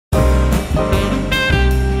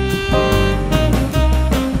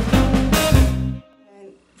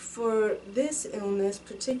this illness,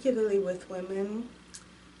 particularly with women,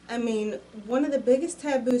 I mean, one of the biggest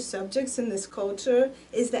taboo subjects in this culture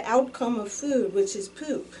is the outcome of food, which is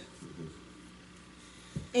poop.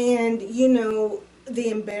 And, you know, the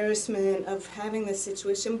embarrassment of having this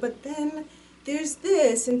situation. But then there's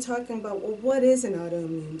this, and talking about, well, what is an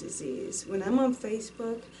autoimmune disease? When I'm on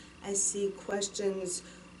Facebook, I see questions,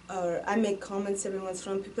 or I make comments every once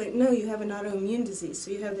in a while. People are like, no, you have an autoimmune disease,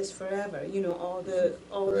 so you have this forever. You know, all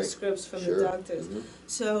the scripts from the doctors.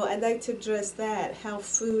 So I'd like to address that, how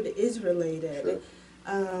food is related.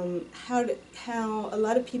 How a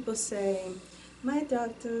lot of people say, my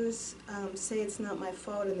doctors say it's not my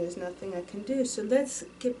fault and there's nothing I can do. So let's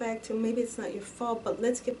get back to, maybe it's not your fault, but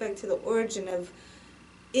let's get back to the origin of,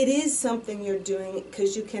 it is something you're doing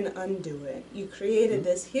because you can undo it. You created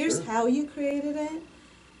this. Here's how you created it.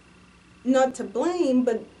 Not to blame,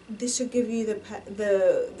 but this should give you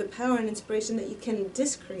the power and inspiration that you can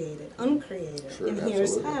discreate it, uncreate it. And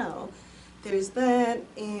here's how. There's that,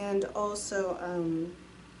 and also,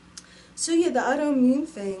 so yeah, the autoimmune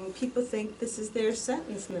thing, people think this is their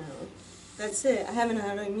sentence now. That's it. I have an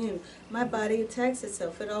autoimmune. My body attacks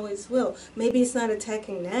itself. It always will. Maybe it's not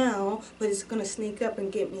attacking now, but it's going to sneak up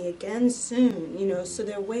and get me again soon, you know, so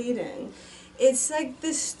they're waiting. It's like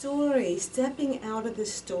this story, stepping out of the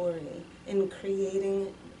story and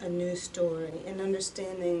creating a new story and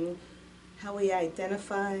understanding how we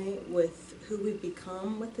identify with who we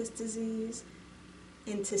become with this disease,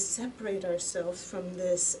 and to separate ourselves from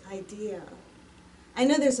this idea. I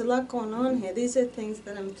know there's a lot going on here. These are things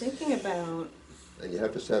that I'm thinking about. And you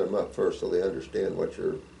have to set them up first so they understand what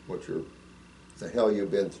the hell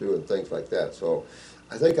you've been through and things like that. So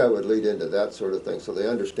I think I would lead into that sort of thing so they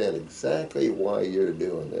understand exactly why you're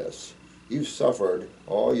doing this. You've suffered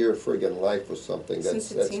all your friggin' life with something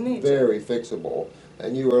that's very fixable,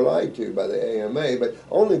 and you were lied to by the AMA, but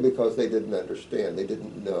only because they didn't understand, they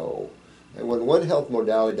didn't know. And when one health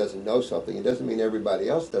modality doesn't know something, it doesn't mean everybody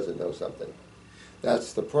else doesn't know something.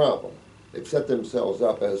 That's the problem. They've set themselves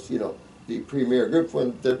up as, you know, the premier group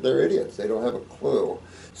when they're idiots. They don't have a clue.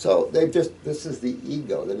 So they've just, this is the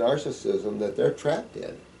ego, the narcissism that they're trapped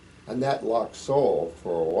in. And that locks soul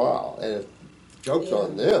for a while. And it joke's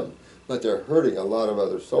on them, but they're hurting a lot of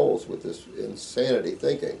other souls with this insanity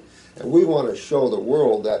thinking. And we want to show the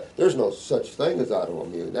world that there's no such thing as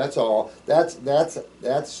autoimmune. That's all. That's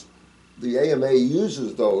the AMA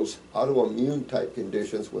uses those autoimmune type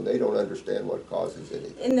conditions when they don't understand what causes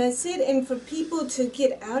anything. And that's it. And for people to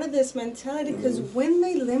get out of this mentality, because when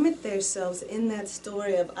they limit themselves in that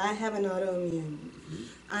story of, I have an autoimmune,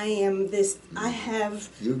 I am this, I have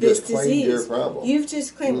this disease. You've just claimed your problem. You've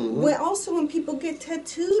just claimed. Well, also when people get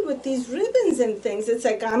tattooed with these ribbons and things, it's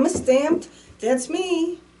like, I'm a stamped, that's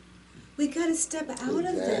me. We got to step out of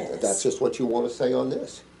this. That's just what you want to say on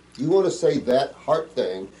this. You want to say that heart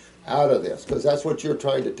thing out of this, because that's what you're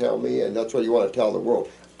trying to tell me, and that's what you want to tell the world.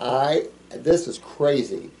 This is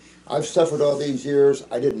crazy. I've suffered all these years.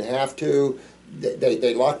 I didn't have to.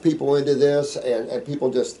 They lock people into this, and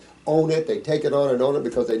people just own it. They take it on and own it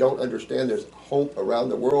because they don't understand there's hope around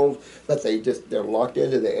the world, but they're locked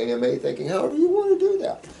into the AMA thinking, however you want to do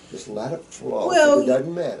that. Just let it flow. Well, it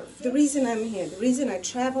doesn't matter. The reason I'm here, the reason I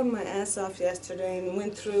traveled my ass off yesterday and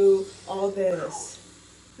went through all this,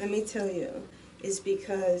 let me tell you, is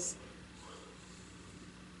because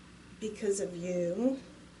of you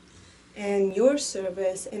and your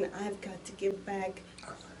service, and I've got to give back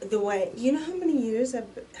the way, you know how many years,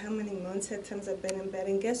 how many months at times I've been in bed,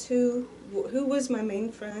 and guess who was my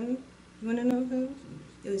main friend? You want to know who?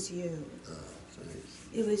 It was you.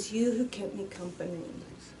 It was you who kept me company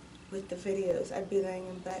with the videos. I'd be laying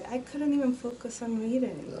in bed. I couldn't even focus on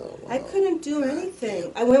reading. Oh, wow. I couldn't do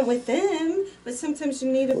anything. I went with them, but sometimes you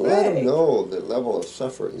need a break. Let them know the level of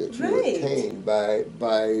suffering that you attain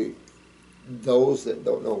by those that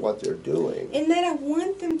don't know what they're doing. And then I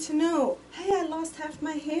want them to know, hey, I lost half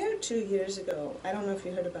my hair 2 years ago. I don't know if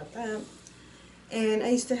you heard about that. And I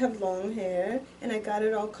used to have long hair, and I got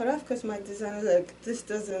it all cut off because my designer was like,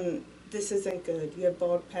 this isn't good. You have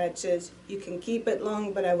bald patches. You can keep it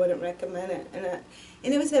long, but I wouldn't recommend it.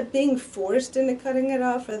 And it was that being forced into cutting it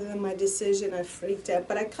off rather than my decision. I freaked out,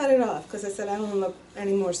 but I cut it off because I said I don't look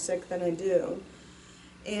any more sick than I do.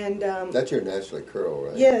 And that's your naturally curl,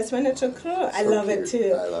 right? Yeah, it's my natural curl. I love it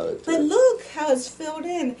too. I love it too. But look how it's filled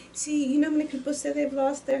in. See, you know how many people say they've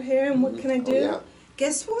lost their hair, and what can I do? Oh, yeah.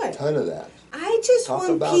 Guess what? A ton of that. I just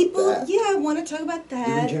want people. I want to talk about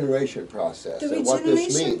that. The regeneration process. The and what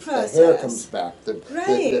this means. process. The hair comes back.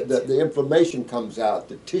 The inflammation comes out.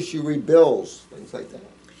 The tissue rebuilds. Things like that.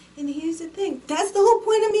 And here's the thing. That's the whole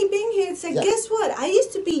point of me being here. It's like, guess what? I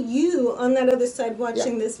used to be you on that other side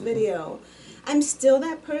watching this video. I'm still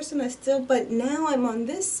that person. But now I'm on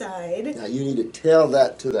this side. Now you need to tell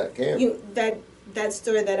that to that camera. That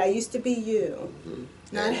story that I used to be you,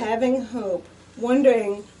 not Yeah. having hope,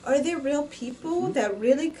 wondering, are there real people that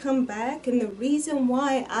really come back? And the reason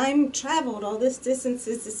why I'm traveled all this distance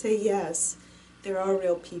is to say, yes, there are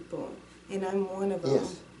real people, and I'm one of them.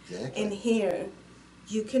 Yes, exactly. And here,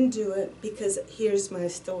 you can do it because here's my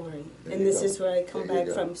story, There and you this go. is where I come There you back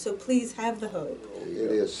go. from. So please have the hope.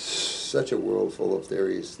 It is such a world full of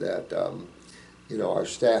theories that, our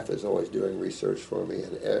staff is always doing research for me,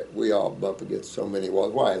 and we all bump against so many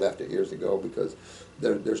walls. Why I left it years ago, because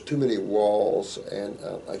there's too many walls, and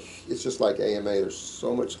it's just like AMA. There's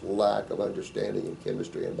so much lack of understanding in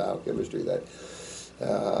chemistry and biochemistry that,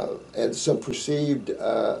 and some perceived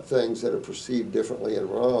things that are perceived differently and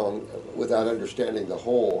wrong without understanding the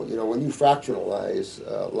whole. When you fractionalize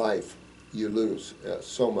life, you lose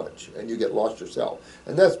so much, and you get lost yourself,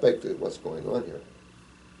 and that's basically what's going on here.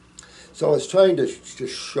 So it's trying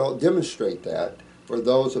to demonstrate that for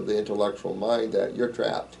those of the intellectual mind that you're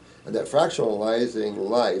trapped, and that fractionalizing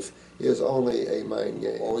life is only a mind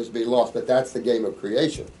game. Always be lost, but that's the game of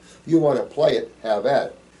creation. You want to play it, have at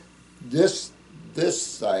it. This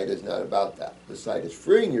side is not about that. This side is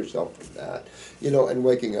freeing yourself from that, and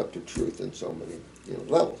waking up to truth in so many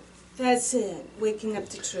levels. That's it, waking up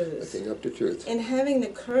to truth. Waking up to truth. And having the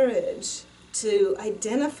courage to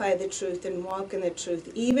identify the truth and walk in the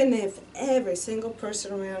truth, even if every single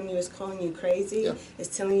person around you is calling you crazy, Yeah. is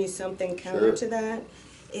telling you something counter Sure. to that,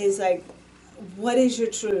 is like, what is your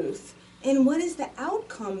truth? And what is the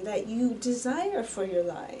outcome that you desire for your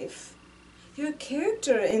life? Your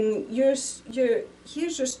character, and here's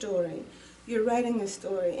your story. You're writing a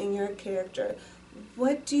story, and you're a character.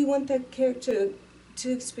 What do you want that character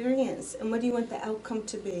to experience, and what do you want the outcome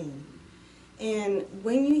to be? And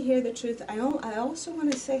when you hear the truth, I also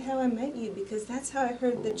want to say how I met you, because that's how I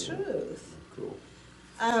heard the truth. Cool.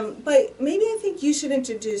 But maybe I think you should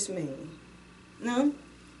introduce me. No?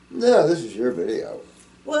 No, this is your video.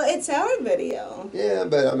 Well, it's our video. Yeah,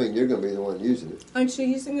 but you're going to be the one using it. Aren't you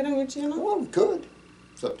using it on your channel? Well, good.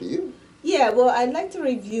 It's up to you. Yeah, well, I'd like to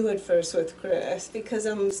review it first with Chris, because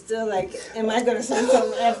I'm still like, am I going to say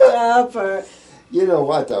something effed up, or... You know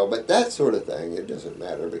what, though? But that sort of thing, it doesn't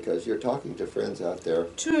matter, because you're talking to friends out there.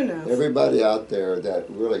 True enough. Everybody out there that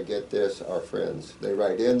really get this are friends. They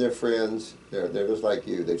write in their friends. They're just like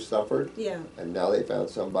you. They've suffered. Yeah. And now they found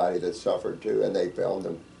somebody that suffered too, and they found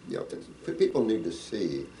them. People need to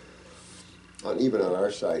see, even on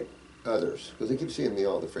our site, others, because they keep seeing me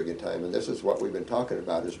all the friggin' time, and this is what we've been talking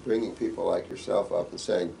about, is bringing people like yourself up and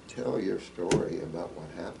saying, tell your story about what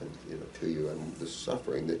happened to you, and the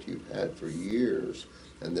suffering that you've had for years,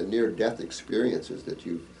 and the near-death experiences that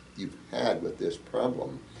you've had with this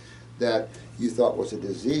problem that you thought was a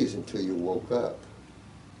disease until you woke up.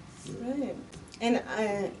 Right. And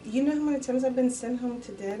you know how many times I've been sent home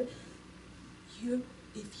to dead?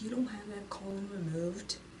 If you don't have that colon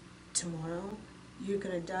removed tomorrow, you're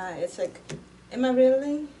gonna die. It's like, am I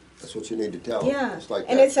really? That's what you need to tell Yeah. them. It's like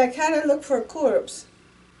And that. it's like, how to look for a corpse.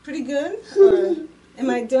 Pretty good? Or am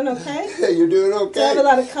I doing okay? Hey, you're doing okay. Do I have a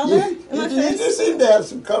lot of color in my You face? do seem to have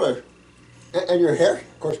some color. And your hair,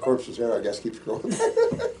 of course, corpse's hair, I guess, keeps growing.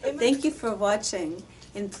 Thank you for watching,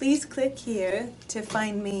 and please click here to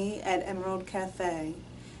find me at Emerald Café,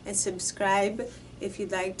 and subscribe if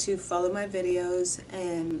you'd like to follow my videos,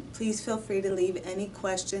 and please feel free to leave any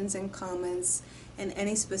questions and comments and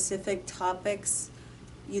any specific topics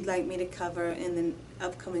you'd like me to cover in the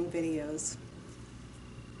upcoming videos.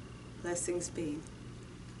 Blessings be.